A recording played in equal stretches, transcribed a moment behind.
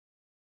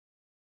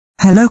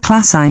Hello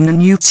class, I'm the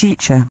new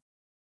teacher.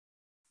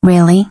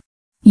 Really?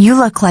 You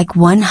look like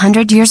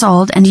 100 years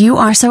old and you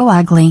are so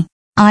ugly.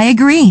 I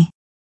agree.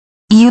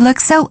 You look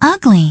so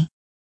ugly.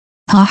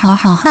 Ha ha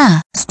ha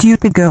ha.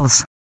 Stupid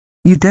girls.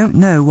 You don't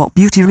know what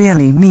beauty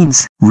really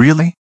means.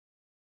 Really?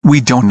 We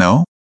don't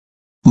know?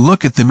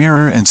 Look at the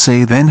mirror and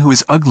say then who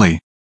is ugly.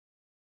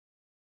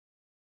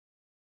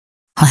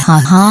 Ha ha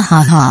ha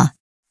ha ha.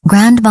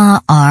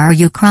 Grandma, are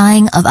you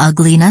crying of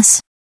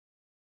ugliness?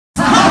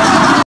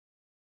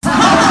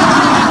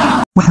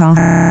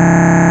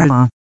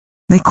 Well,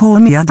 they call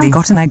me ugly.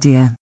 Got an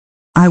idea.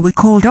 I will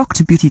call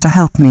Dr. Beauty to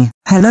help me.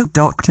 Hello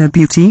Dr.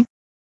 Beauty.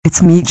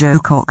 It's me, Joe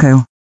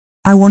Coco.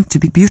 I want to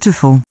be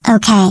beautiful.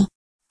 Okay.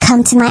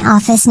 Come to my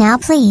office now,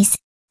 please.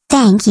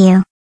 Thank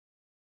you.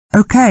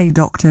 Okay,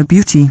 Dr.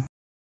 Beauty.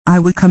 I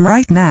will come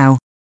right now.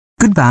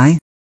 Goodbye.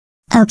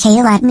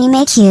 Okay, let me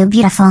make you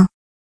beautiful.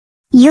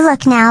 You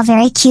look now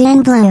very cute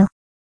in blue.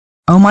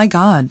 Oh my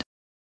god.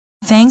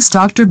 Thanks,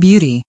 Dr.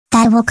 Beauty.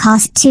 That will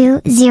cost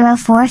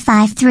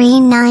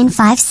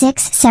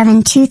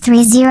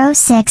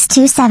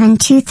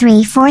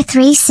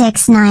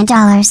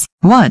 $204539567230627234369.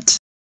 What?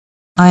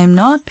 I am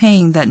not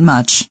paying that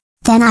much.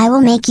 Then I will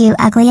make you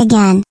ugly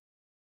again.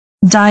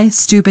 Die,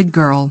 stupid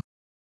girl.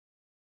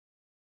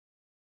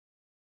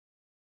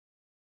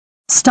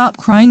 Stop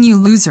crying, you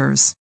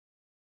losers.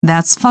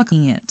 That's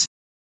fucking it.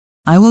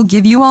 I will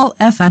give you all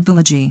F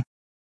ability.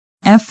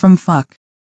 F from fuck.